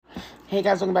Hey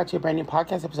guys, welcome back to a brand new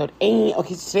podcast episode 8.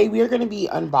 Okay, so today we are going to be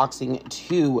unboxing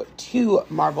two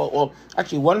Marvel,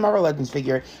 one Marvel Legends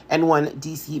figure and one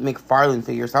DC McFarlane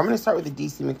figure. So I'm going to start with the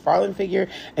DC McFarlane figure,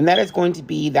 and that is going to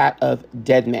be that of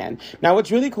Deadman. Now,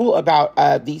 what's really cool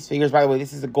about these figures, by the way,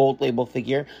 this is a gold label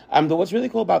figure. But what's really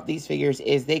cool about these figures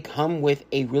is they come with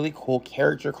a really cool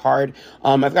character card.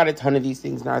 I've got a ton of these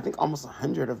things now. I think almost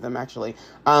 100 of them actually.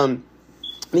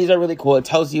 These are really cool. It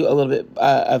tells you a little bit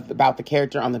about the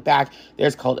character on the back.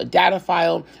 There's called a data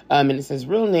file, and it says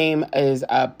real name is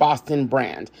Boston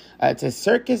Brand. It's a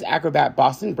circus acrobat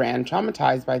Boston Brand,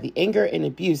 traumatized by the anger and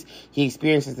abuse he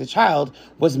experienced as a child,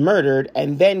 was murdered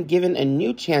and then given a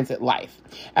new chance at life.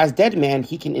 As Deadman,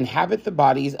 he can inhabit the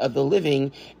bodies of the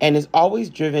living and is always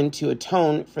driven to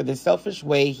atone for the selfish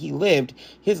way he lived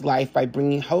his life by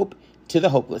bringing hope to the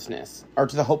hopeless.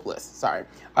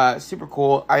 Super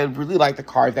cool. I really like the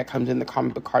card that comes in, the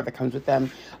comic book card that comes with them.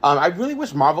 I really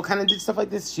wish Marvel kind of did stuff like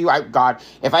this too.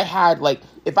 If I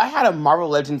had a Marvel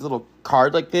Legends little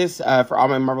card like this for all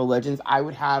my Marvel Legends, I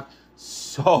would have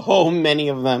so many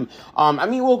of them.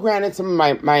 Granted, some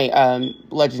of my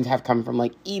Legends have come from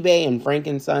like eBay and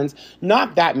Frank+Sons.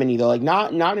 Not that many though.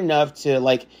 Not enough to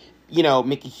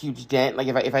make a huge dent.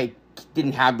 If I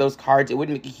didn't have those cards, it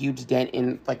wouldn't make a huge dent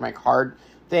in my card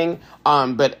thing.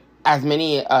 But as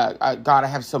many, I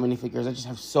have so many figures. I just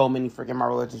have so many freaking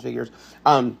Marvel Legends figures.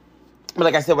 But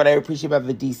like I said, what I appreciate about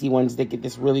the DC ones, they get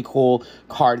this really cool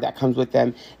card that comes with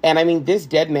them. And this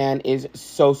Deadman is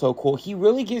so cool. He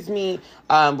really gives me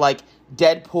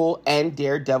Deadpool and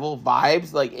Daredevil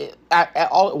vibes,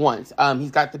 at all at once.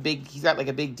 He's got a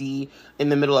big D in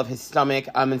the middle of his stomach,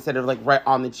 instead of right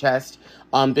on the chest.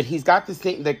 But he's got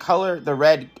the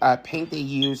red paint they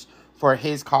used for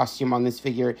his costume on this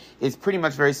figure is pretty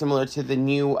much very similar to the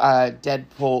new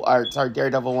Daredevil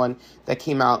one that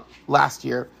came out last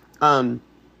year.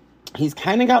 He's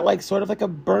kind of got sort of a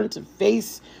burnt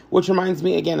face, which reminds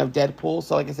me again of Deadpool.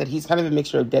 So like I said, he's kind of a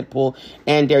mixture of Deadpool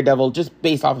and Daredevil just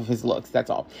based off of his looks. That's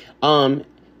all.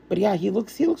 But yeah, he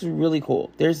looks really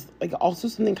cool. There's also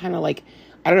something kind of I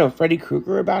don't know, Freddy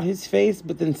Krueger about his face,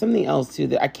 but then something else too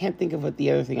that I can't think of what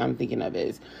the other thing I'm thinking of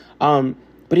is.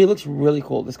 But he looks really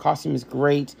cool. This costume is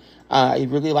great. I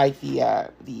really like the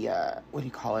what do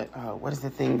you call it? What is the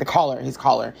thing? The collar. His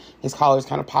collar. His collar's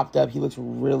kind of popped up. He looks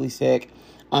really sick.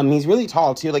 He's really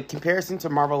tall too. Comparison to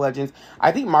Marvel Legends,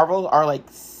 I think Marvel are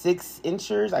 6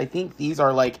 inchers. I think these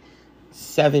are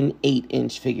 7-8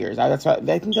 inch figures. I think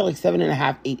they're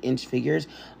 7.5 8-inch figures.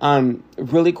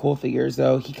 Really cool figures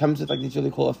though. He comes with these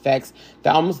really cool effects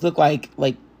that almost look like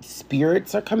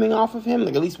spirits are coming off of him.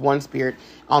 At least one spirit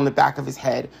on the back of his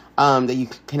head that you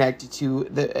connect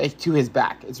to his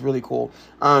back. It's really cool.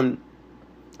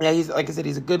 He's like I said,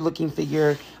 he's a good looking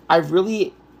figure. I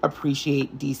really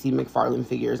appreciate DC McFarlane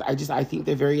figures. I think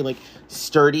they're very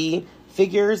sturdy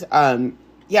figures. I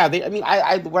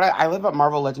love about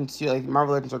Marvel Legends too.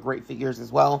 Marvel Legends are great figures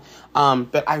as well.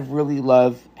 But I really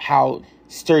love how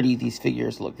sturdy these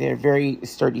figures look. They're very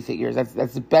sturdy figures.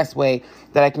 That's the best way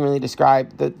that I can really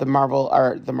describe the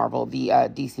DC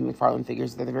McFarlane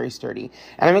figures. They're very sturdy,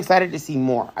 and I'm excited to see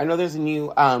more. I know there's a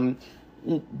new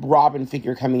Robin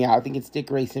figure coming out. I think it's Dick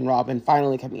Grayson Robin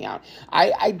finally coming out.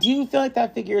 I do feel like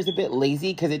that figure is a bit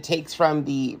lazy because it takes from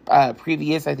the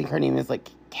previous. I think her name is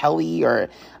Kelly or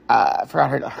I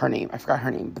forgot her name.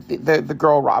 But the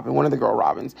girl Robin, one of the girl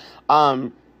Robins.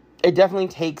 It definitely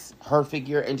takes her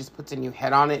figure and just puts a new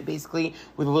head on it, basically,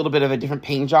 with a little bit of a different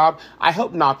paint job. I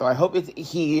hope not, though. I hope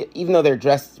even though they're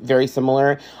dressed very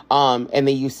similar, and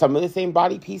they use some of the same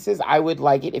body pieces, I would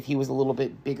like it if he was a little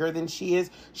bit bigger than she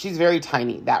is. She's very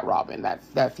tiny, that Robin,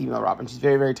 that female Robin. She's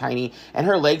very, very tiny. And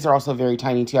her legs are also very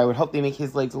tiny, too. I would hope they make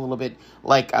his legs a little bit,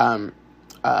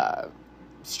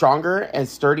 stronger and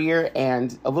sturdier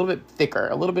and a little bit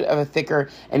of a thicker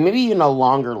and maybe even a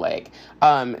longer leg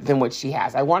than what she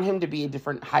has. I want him to be a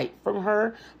different height from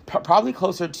her, probably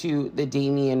closer to the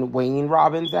Damian Wayne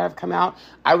Robins that have come out.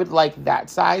 I would like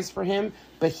that size for him,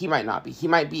 but he might not be. He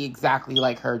might be exactly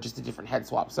like her, just a different head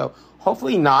swap. So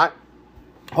hopefully not.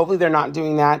 Hopefully they're not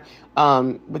doing that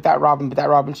with that Robin, but that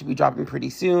Robin should be dropping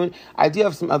pretty soon. I do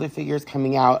have some other figures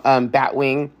coming out.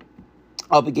 Batwing,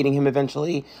 I'll be getting him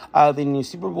eventually. The new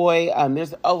Superboy.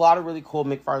 There's a lot of really cool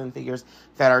McFarlane figures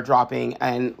that are dropping,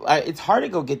 and it's hard to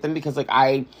go get them because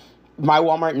my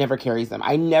Walmart never carries them.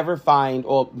 I never find,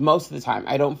 most of the time,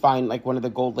 I don't find one of the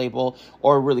gold label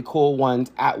or really cool ones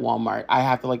at Walmart. I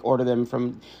have to order them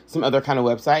from some other kind of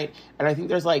website, and I think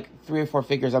there's 3 or 4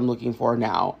 figures I'm looking for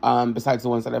now, besides the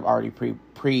ones that I've already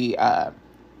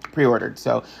pre-ordered.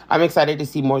 So I'm excited to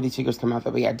see more of these figures come out.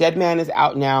 But yeah, Deadman is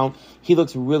out now. He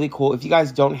looks really cool. If you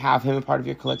guys don't have him a part of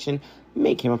your collection,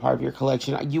 make him a part of your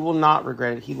collection. You will not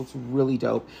regret it. He looks really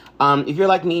dope. If you're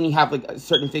like me and you have like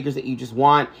certain figures that you just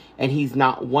want and he's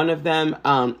not one of them,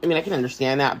 I mean, I can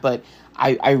understand that, but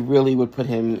I really would put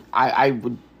him, I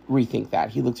would rethink that.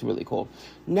 He looks really cool.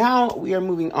 Now we are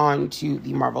moving on to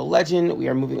the Marvel Legend. We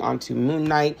are moving on to Moon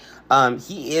Knight.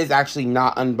 He is actually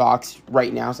not unboxed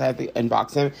right now, so I have to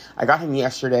unbox him. I got him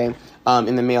yesterday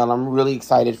in the mail, and I'm really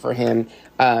excited for him.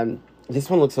 This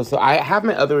one looks so... I have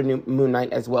my other new Moon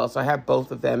Knight as well, so I have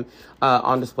both of them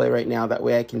on display right now. That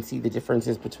way I can see the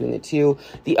differences between the two.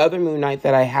 The other Moon Knight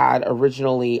that I had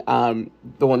originally,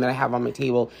 the one that I have on my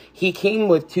table, he came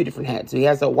with two different heads. So he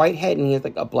has a white head and he has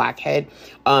like a black head.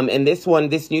 And this one,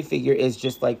 this new figure is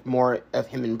just like more of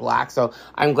him in black. So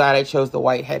I'm glad I chose the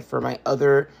white head for my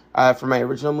other... for my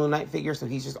original Moon Knight figure, so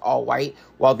he's just all white,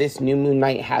 while this new Moon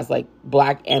Knight has like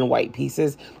black and white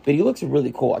pieces, but he looks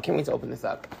really cool. I can't wait to open this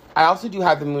up. I also do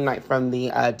have the Moon Knight from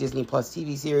the Disney Plus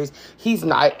TV series. He's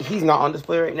not on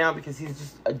display right now because he's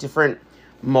just a different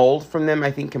mold from them,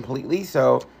 I think, completely.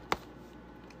 So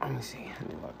let me see. Let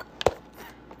me look.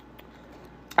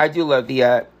 I do love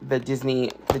the Disney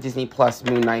Plus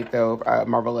Moon Knight though,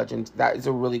 Marvel Legends. That is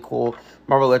a really cool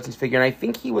Marvel Legends figure, and I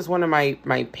think he was one of my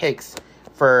picks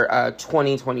for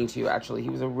 2022, actually. He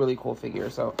was a really cool figure,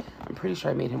 so I'm pretty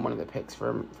sure I made him one of the picks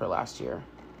for last year.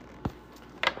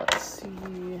 Let's see.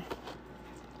 I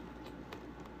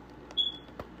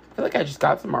feel like I just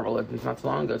got some Marvel Legends not too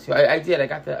long ago, too. I did. I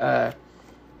got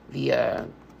the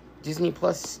Disney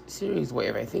Plus series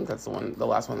wave. I think that's the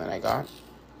last one that I got.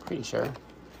 Pretty sure.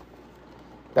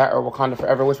 That or Wakanda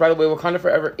Forever, which, by the way, Wakanda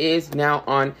Forever is now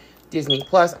on Disney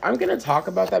Plus. I'm going to talk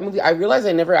about that movie. I realized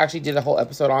I never actually did a whole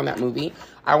episode on that movie.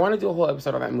 I want to do a whole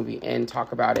episode on that movie and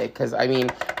talk about it because, I mean,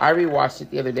 I rewatched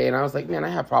it the other day and I was like, man, I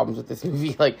have problems with this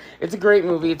movie. Like, it's a great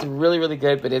movie. It's really, really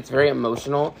good, but it's very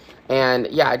emotional. And,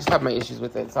 yeah, I just have my issues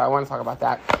with it, so I want to talk about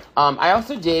that. I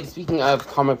also did, speaking of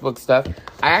comic book stuff,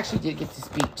 I actually did get to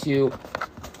speak to,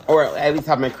 or at least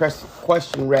have my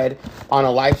question read on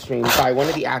a live stream by one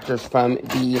of the actors from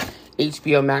the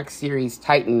HBO Max series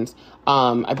Titans.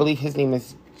 I believe his name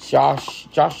is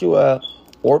Joshua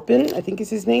Orpin, I think is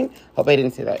his name. Hope I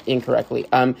didn't say that incorrectly.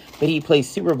 But he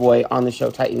plays Superboy on the show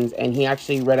Titans, and he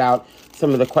actually read out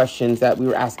some of the questions that we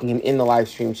were asking him in the live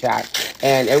stream chat.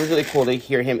 And it was really cool to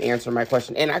hear him answer my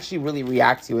question and actually really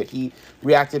react to it. He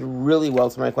reacted really well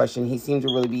to my question. He seemed to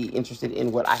really be interested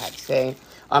in what I had to say.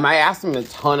 I asked him a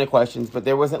ton of questions, but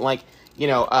there wasn't like,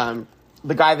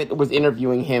 the guy that was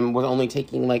interviewing him was only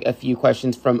taking like a few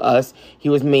questions from us. He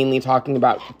was mainly talking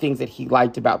about things that he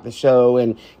liked about the show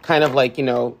and kind of like,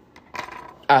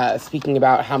 speaking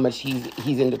about how much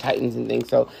he's into Titans and things.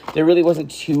 So there really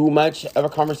wasn't too much of a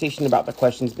conversation about the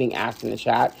questions being asked in the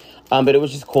chat. But it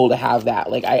was just cool to have that.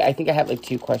 Like, I think I had like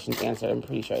 2 questions answered. I'm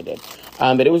pretty sure I did.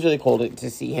 But it was really cool to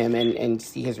see him and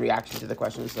see his reaction to the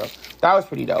questions. So that was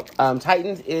pretty dope.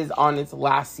 Titans is on its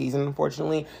last season,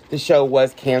 unfortunately. The show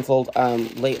was canceled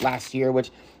late last year,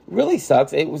 which really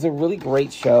sucks. It was a really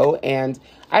great show, and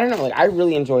I don't know, like, I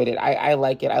really enjoyed it. I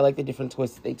like it. I like the different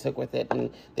twists that they took with it and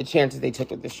the chances they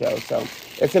took with the show. So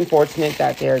it's unfortunate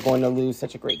that they're going to lose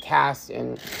such a great cast,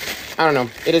 and I don't know.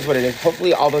 It is what it is.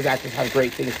 Hopefully all those actors have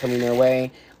great things coming their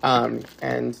way, and,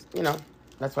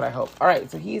 that's what I hope. All right,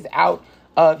 so he's out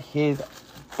of his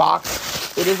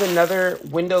box. It is another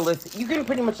windowless. You can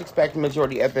pretty much expect the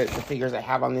majority of the figures I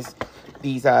have on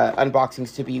these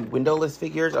unboxings to be windowless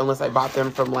figures, unless I bought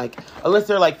them from unless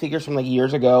they're like figures from like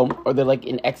years ago, or they're like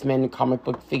an X-Men comic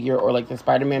book figure, or like the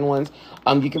Spider-Man ones.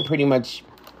 You can pretty much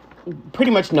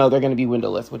know they're going to be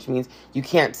windowless, which means you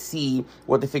can't see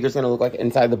what the figure's going to look like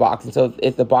inside the box. And so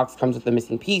if the box comes with a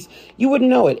missing piece, you wouldn't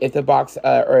know it. If the box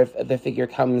or if the figure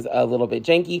comes a little bit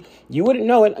janky, you wouldn't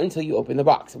know it until you open the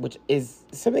box, which is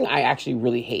something I actually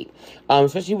really hate,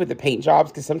 especially with the paint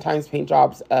jobs, because sometimes paint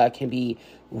jobs can be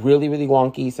really, really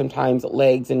wonky. Sometimes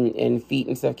legs and feet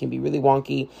and stuff can be really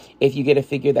wonky. If you get a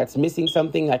figure that's missing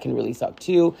something, that can really suck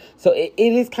too. So it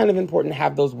is kind of important to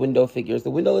have those window figures. The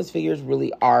windowless figures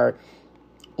really are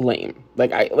lame. Not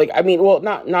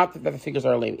that the figures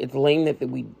are lame. It's lame that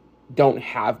we don't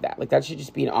have that. Like, that should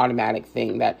just be an automatic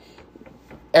thing that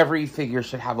every figure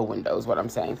should have a window, is what I'm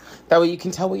saying. That way you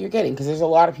can tell what you're getting, because there's a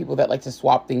lot of people that like to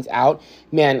swap things out.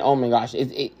 Man, oh my gosh,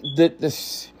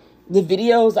 the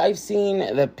videos I've seen,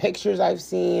 the pictures I've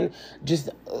seen, just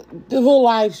the whole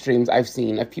live streams I've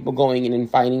seen of people going in and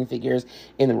finding figures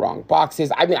in the wrong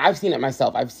boxes. I mean, I've seen it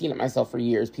myself. I've seen it myself for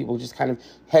years. People just kind of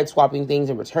head swapping things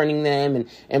and returning them, and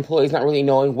employees not really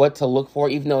knowing what to look for,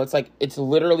 even though it's like, it's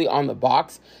literally on the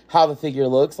box how the figure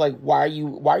looks. Like, why are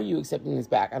you accepting this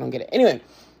back? I don't get it. Anyway,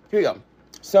 here we go.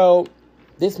 So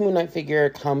this Moon Knight figure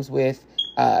comes with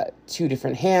 2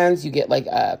 different hands. You get like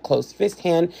a closed fist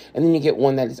hand, and then you get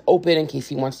one that is open in case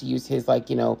he wants to use his, like,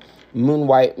 you know, Moon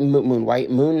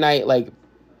Knight, like,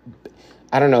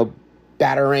 I don't know,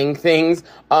 battering things.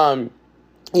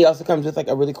 He also comes with like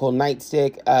a really cool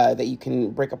nightstick that you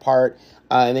can break apart.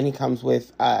 And then he comes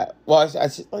with, it's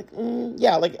just like,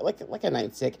 like a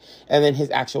nightstick, and then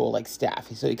his actual like staff.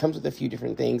 So he comes with a few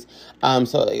different things.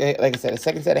 So like I said, a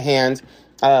second set of hands,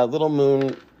 little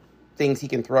moon things he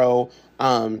can throw.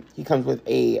 He comes with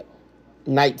a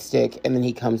nightstick, and then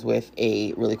he comes with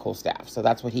a really cool staff. So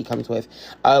that's what he comes with,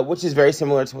 which is very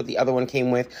similar to what the other one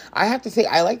came with. I have to say,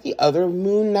 I like the other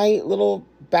Moon Knight little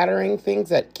battering things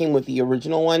that came with the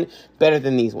original one better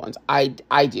than these ones. I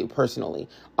do, personally.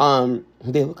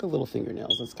 They look like little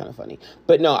fingernails. That's kind of funny.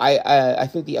 But no, I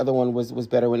think the other one was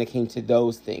better when it came to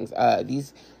those things.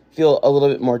 These feel a little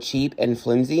bit more cheap and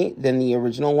flimsy than the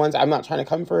original ones. I'm not trying to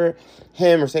come for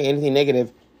him or say anything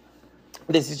negative.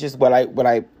 This is just what I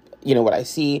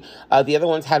see. The other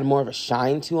ones had more of a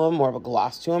shine to them, more of a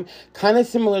gloss to them, kind of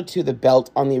similar to the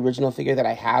belt on the original figure that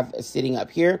I have sitting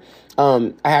up here.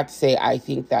 I have to say, I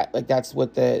think that like that's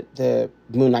what the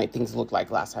Moon Knight things looked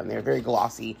like last time. They were very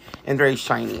glossy and very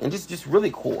shiny and just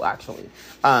really cool, actually,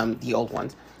 the old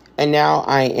ones. And now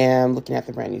I am looking at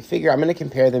the brand new figure. I'm going to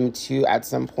compare them to at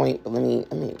some point, but let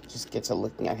me just get to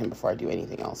looking at him before I do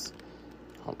anything else.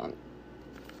 Hold on.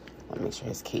 Let me make sure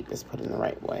his cape is put in the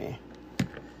right way.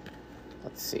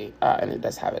 Let's see. And it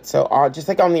does have it. So just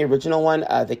like on the original one,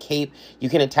 the cape, you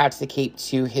can attach the cape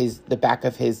to the back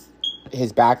of his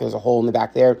back. There's a hole in the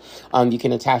back there. You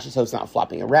can attach it so it's not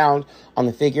flopping around on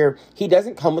the figure. He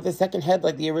doesn't come with a second head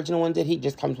like the original one did. He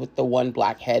just comes with the one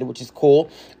black head, which is cool.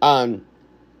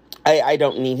 I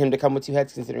don't need him to come with 2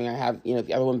 heads, considering I have,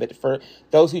 the other one. But for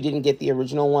those who didn't get the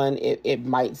original one, it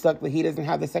might suck that he doesn't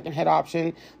have the second head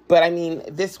option. But I mean,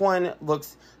 this one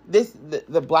looks,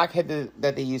 the black head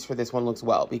that they use for this one looks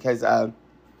well, because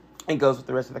it goes with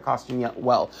the rest of the costume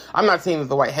well. I'm not saying that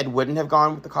the white head wouldn't have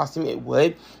gone with the costume. It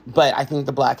would, but I think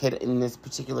the black head in this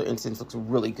particular instance looks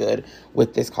really good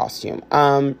with this costume.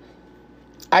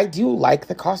 I do like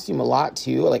the costume a lot,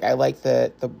 too. Like, I like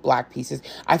the black pieces.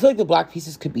 I feel like the black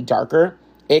pieces could be darker.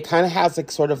 It kind of has,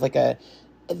 like, sort of like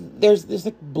there's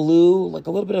like blue, like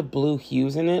a little bit of blue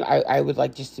hues in it. I would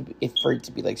like for it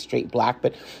to be, like, straight black.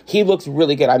 But he looks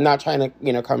really good. I'm not trying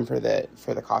to, come for the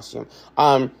costume.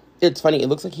 It's funny. It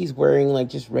looks like he's wearing, like,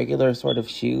 just regular sort of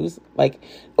shoes.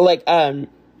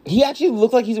 He actually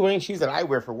looks like he's wearing shoes that I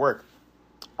wear for work.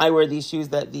 I wear these shoes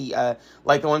that the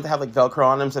ones that have like Velcro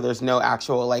on them, so there's no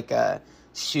actual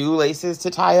shoelaces to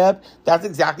tie up. That's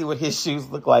exactly what his shoes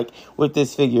look like with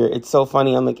this figure. It's so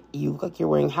funny. I'm like, you look like you're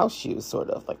wearing house shoes, sort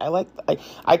of. Like,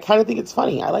 I kind of think it's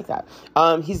funny. I like that.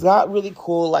 He's got really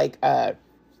cool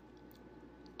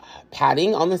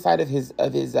padding on the side of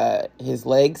his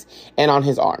legs and on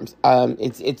his arms.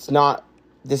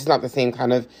 This is not the same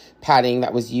kind of padding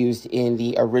that was used in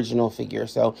the original figure.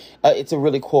 So it's a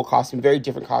really cool costume, very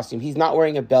different costume. He's not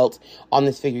wearing a belt on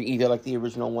this figure either, like the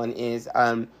original one is.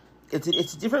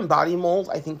 It's a different body mold,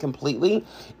 I think, completely.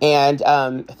 And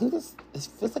I think this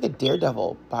feels like a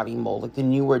Daredevil body mold, like the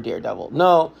newer Daredevil.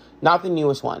 No, not the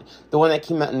newest one. The one that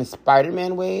came out in the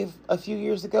Spider-Man wave a few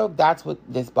years ago. That's what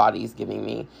this body is giving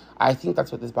me. I think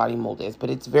that's what this body mold is.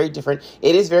 But it's very different.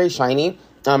 It is very shiny.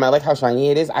 I like how shiny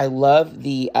it is. I love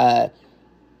the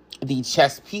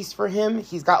chest piece for him.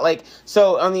 He's got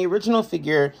so on the original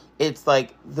figure, it's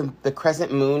like the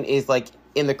crescent moon is like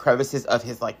in the crevices of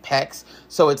his pecs.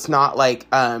 So it's not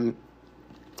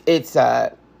it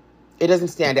doesn't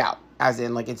stand out, as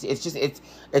in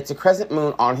it's a crescent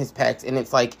moon on his pecs, and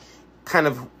it's kind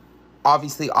of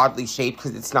obviously oddly shaped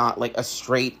because it's not a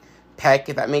straight pec,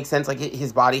 if that makes sense.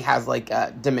 His body has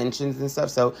dimensions and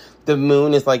stuff, so the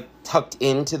moon is tucked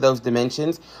into those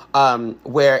dimensions,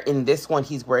 where in this one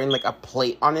he's wearing a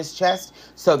plate on his chest,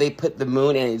 so they put the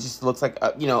moon and it just looks like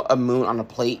a moon on a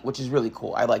plate, which is really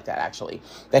cool. I like that, actually,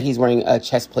 that he's wearing a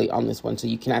chest plate on this one, so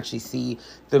you can actually see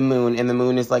the moon, and the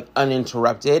moon is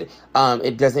uninterrupted.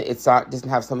 It doesn't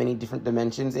have so many different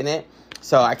dimensions in it,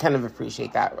 so I kind of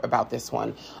appreciate that about this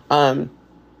one.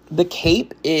 The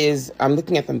cape is, I'm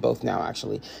looking at them both now,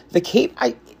 actually. The cape,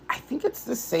 I think it's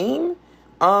the same.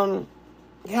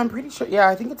 Yeah, I'm pretty sure. Yeah,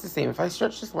 I think it's the same. If I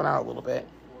stretch this one out a little bit.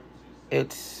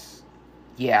 It's,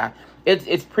 yeah,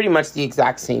 it's pretty much the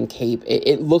exact same cape.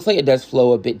 It looks like it does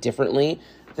flow a bit differently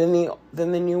than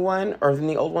the new one, or than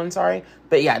the old one, sorry.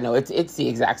 But yeah, no, it's the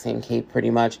exact same cape pretty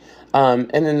much. And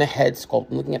then the head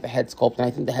sculpt, I'm looking at the head sculpt, and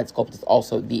I think the head sculpt is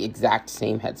also the exact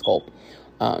same head sculpt.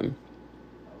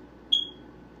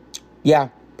 Yeah,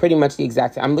 pretty much the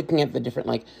exact same. I'm looking at the different,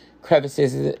 like,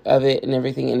 crevices of it and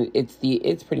everything, and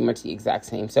it's pretty much the exact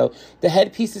same. So the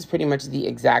headpiece is pretty much the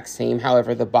exact same.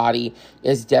 However, the body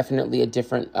is definitely a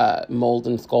different mold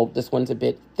and sculpt. This one's a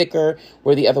bit thicker,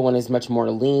 where the other one is much more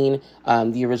lean.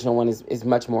 The original one is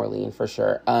much more lean for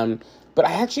sure. But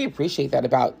I actually appreciate that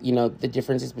about, the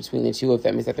differences between the two of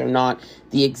them, is that they're not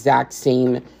the exact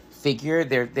same figure.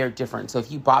 They're different. So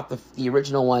if you bought the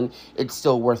original one, it's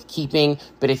still worth keeping.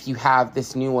 But if you have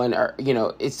this new one, or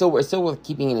it's still worth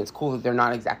keeping, and it's cool that they're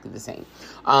not exactly the same.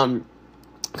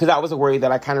 Because that was a worry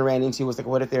that I kind of ran into, was like,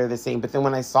 what if they're the same? But then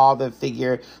when I saw the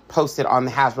figure posted on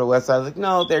the Hasbro website, I was like,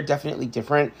 no, they're definitely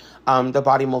different. The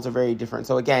body molds are very different.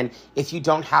 So again, if you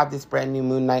don't have this brand new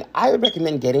Moon Knight, I would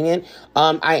recommend getting it.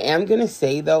 I am going to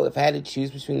say, though, if I had to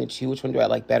choose between the two, which one do I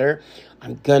like better?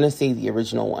 I'm going to say the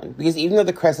original one. Because even though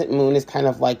the crescent moon is kind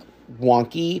of like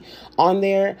wonky on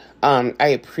there, I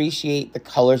appreciate the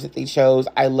colors that they chose.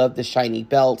 I love the shiny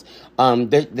belt,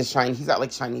 the shine. He's got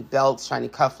like shiny belts, shiny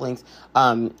cufflinks,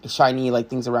 shiny like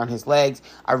things around his legs.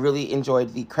 I really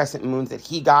enjoyed the crescent moons that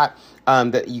he got,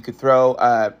 that you could throw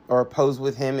or pose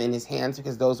with him in his hands,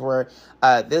 because those were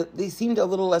they seemed a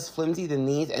little less flimsy than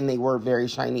these, and they were very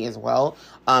shiny as well.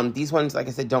 These ones, like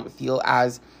I said, don't feel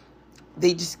as,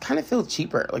 they just kind of feel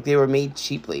cheaper, like they were made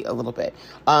cheaply a little bit.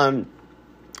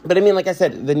 But I mean, like I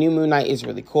said, the new Moon Knight is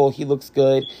really cool. He looks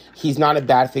good. He's not a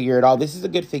bad figure at all. This is a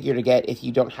good figure to get if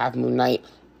you don't have Moon Knight.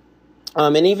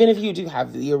 And even if you do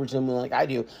have the original Moon, like I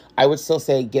do, I would still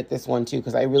say get this one too,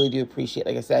 because I really do appreciate,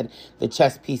 like I said, the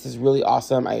chest piece is really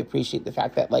awesome. I appreciate the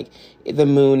fact that, like, the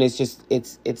moon is just,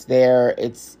 it's there.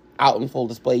 It's out in full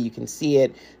display. You can see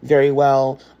it very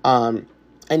well.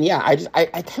 And yeah, I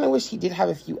kind of wish he did have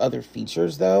a few other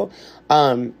features, though.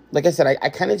 Like I said, I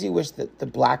kind of do wish that the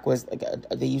black was, like,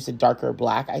 they used a darker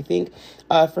black, I think,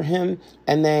 for him.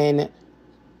 And then,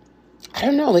 I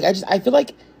don't know, like, I feel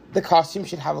like the costume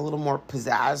should have a little more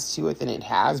pizzazz to it than it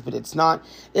has, but it's not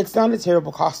a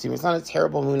terrible costume. It's not a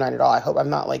terrible Moon Knight at all. I hope I'm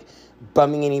not, like,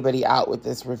 bumming anybody out with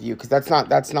this review, because that's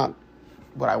not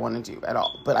what I want to do at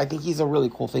all. But I think he's a really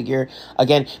cool figure.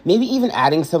 Again, maybe even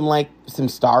adding some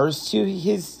stars to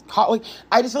his, like,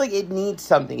 I just feel like it needs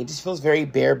something. It just feels very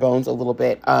bare bones a little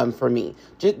bit, for me.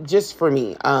 Just for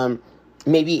me.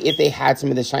 Maybe if they had some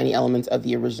of the shiny elements of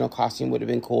the original costume would have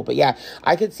been cool. But yeah,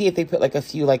 I could see if they put, like, a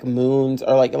few, like, moons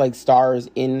or like stars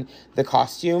in the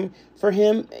costume for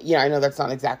him. Yeah, I know that's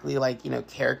not exactly, like,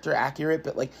 character accurate,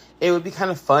 but, like, it would be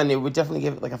kind of fun. It would definitely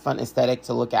give it, like, a fun aesthetic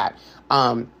to look at.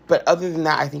 But other than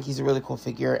that, I think he's a really cool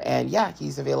figure. And yeah,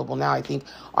 he's available now, I think,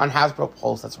 on Hasbro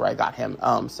Pulse. That's where I got him.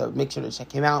 So make sure to check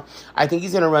him out. I think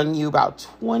he's going to run you about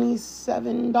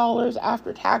 $27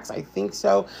 after tax. I think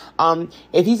so.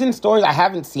 If he's in stores, I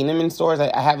haven't seen him in stores.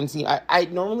 I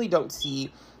normally don't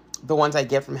see the ones I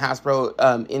get from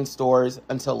Hasbro in stores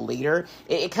until later.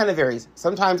 It kind of varies.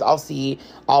 Sometimes I'll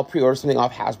pre-order something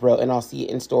off Hasbro and I'll see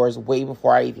it in stores way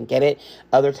before I even get it.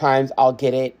 Other times I'll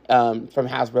get it from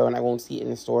Hasbro and I won't see it in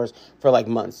the stores for like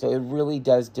months. So it really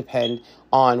does depend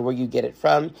on where you get it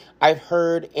from. I've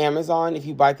heard Amazon, if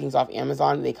you buy things off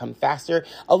Amazon, they come faster.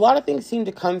 A lot of things seem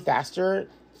to come faster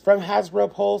from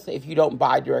Hasbro Pulse if you don't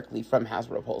buy directly from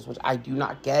Hasbro Pulse, which I do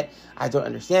not get. I don't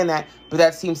understand that, but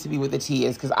that seems to be what the tea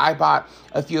is, because I bought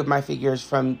a few of my figures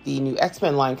from the new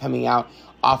X-Men line coming out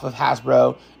off of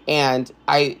Hasbro, and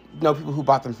I know people who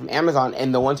bought them from Amazon,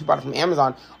 and the ones who bought it from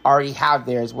Amazon already have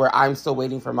theirs, where I'm still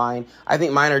waiting for mine. I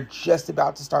think mine are just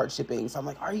about to start shipping, so I'm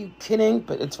like, are you kidding?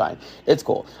 But it's fine. It's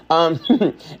cool.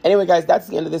 Anyway, guys, that's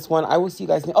the end of this one. I will see you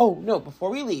guys. Oh, no,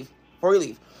 before we leave,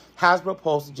 Hasbro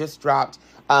Pulse just dropped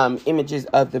images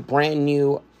of the brand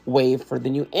new wave for the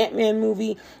new Ant-Man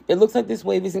movie. It looks like this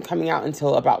wave isn't coming out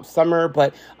until about summer,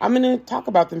 but I'm going to talk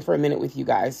about them for a minute with you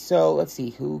guys. So let's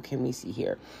see, who can we see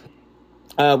here?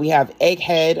 We have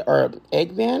Egghead, or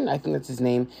Eggman, I think that's his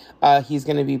name. He's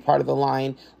going to be part of the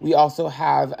line. We also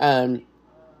have Kang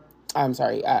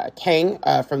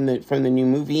from the new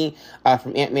movie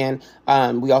from Ant-Man.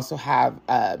 We also have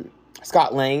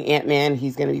Scott Lang, Ant-Man,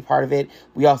 he's going to be part of it.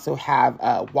 We also have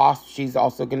Wasp. She's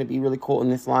also going to be really cool in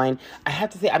this line. I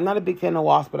have to say, I'm not a big fan of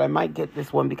Wasp, but I might get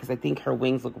this one because I think her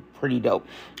wings look pretty dope.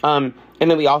 And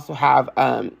then we also have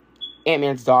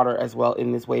Ant-Man's daughter as well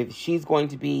in this wave. She's going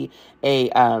to be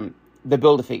a the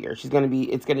Build-A-Figure. It's gonna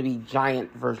be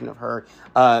giant version of her,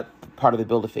 part of the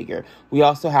Build-A-Figure. We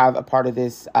also have a part of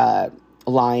this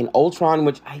line, Ultron,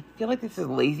 which I feel like this is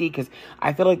lazy because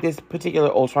I feel like this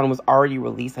particular Ultron was already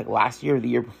released like last year or the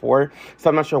year before, so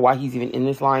I'm not sure why he's even in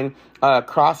this line.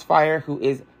 Crossfire, who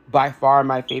is by far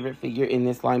my favorite figure in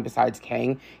this line besides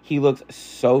Kang. He looks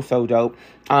so dope.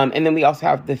 And then we also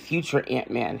have the future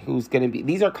Ant-Man, who's going to be...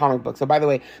 These are comic books. So, by the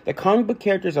way, the comic book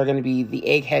characters are going to be the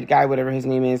Egghead guy, whatever his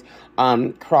name is,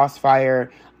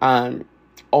 Crossfire,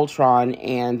 Ultron,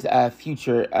 and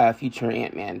future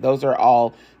Ant-Man. Those are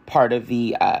all part of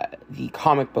the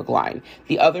comic book line.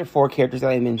 The other 4 characters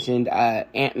that I mentioned,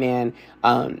 Ant-Man,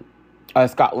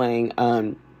 Scott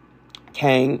Lang,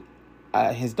 Kang,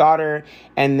 his daughter,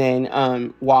 and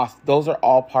then Wasp. Those are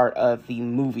all part of the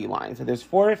movie line. So there's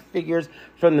 4 figures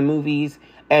from the movies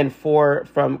and 4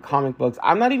 from comic books.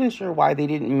 I'm not even sure why they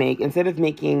didn't make, instead of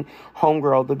making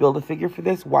Homegirl the Build-A-Figure for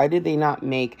this, why did they not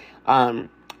make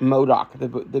MODOK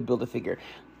the Build-A-Figure?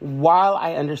 While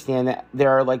I understand that there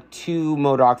are like 2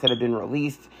 MODOKs that have been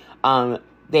released,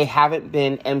 they haven't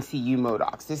been MCU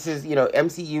MODOKs. This is,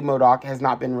 MCU MODOK has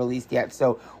not been released yet.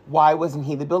 So why wasn't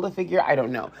he the Build-A-Figure? I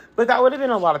don't know. But that would have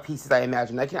been a lot of pieces, I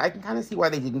imagine. I can kind of see why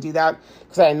they didn't do that,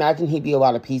 because I imagine he'd be a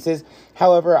lot of pieces.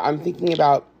 However, I'm thinking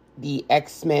about the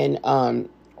X-Men,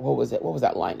 what was it? What was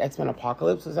that line? X-Men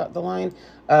Apocalypse, was that the line?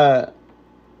 I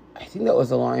think that was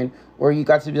the line where you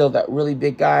got to build that really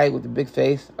big guy with the big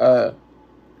face.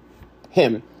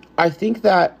 Him. I think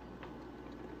that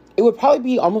it would probably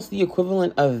be almost the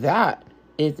equivalent of that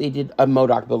if they did a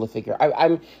MODOK Build-A-Figure.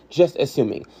 I'm just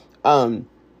assuming. So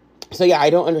yeah, I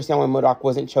don't understand why MODOK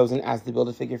wasn't chosen as the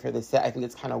Build-A-Figure for this set. I think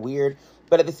it's kind of weird.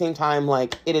 But at the same time,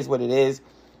 like, it is what it is.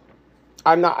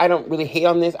 I don't really hate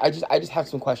on this. I just have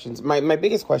some questions. My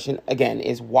biggest question, again,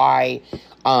 is why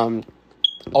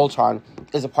Ultron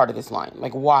is a part of this line.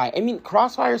 Like, why? I mean,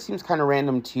 Crossfire seems kind of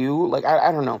random too. Like,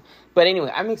 I don't know. But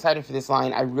anyway, I'm excited for this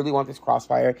line. I really want this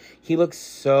Crossfire. He looks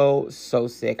so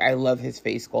sick. I love his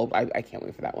face sculpt. I can't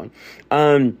wait for that one.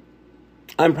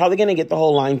 I'm probably going to get the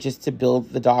whole line just to build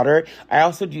the daughter. I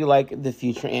also do like the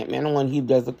future Ant-Man one. He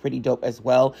does look pretty dope as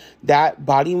well. That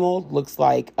body mold looks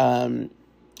like,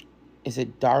 is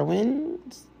it Darwin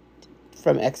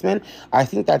from X-Men? I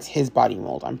think that's his body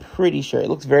mold. I'm pretty sure. It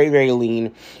looks very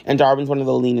lean. And Darwin's one of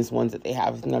the leanest ones that they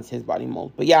have. I think that's his body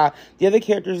mold. But yeah, the other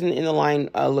characters in the line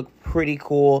look pretty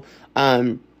cool.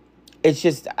 It's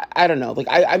just, I don't know. Like,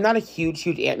 I'm not a huge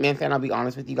Ant-Man fan, I'll be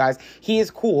honest with you guys. He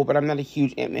is cool, but I'm not a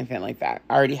huge Ant-Man fan like that.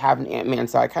 I already have an Ant-Man,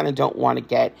 so I kind of don't want to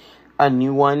get a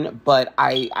new one, but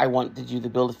I want to do the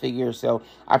Build-A-Figure, so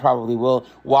I probably will.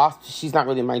 Wasp, she's not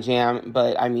really my jam,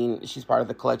 but I mean, she's part of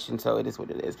the collection, so it is what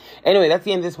it is. Anyway, that's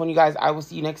the end of this one, you guys. I will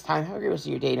see you next time. Have a great rest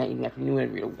of your day, night, evening, afternoon,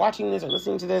 whenever you're watching this or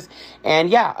listening to this. And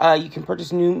yeah, you can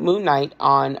purchase New Moon Knight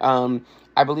on,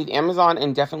 I believe, Amazon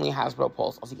and definitely Hasbro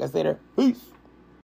Pulse. I'll see you guys later. Peace.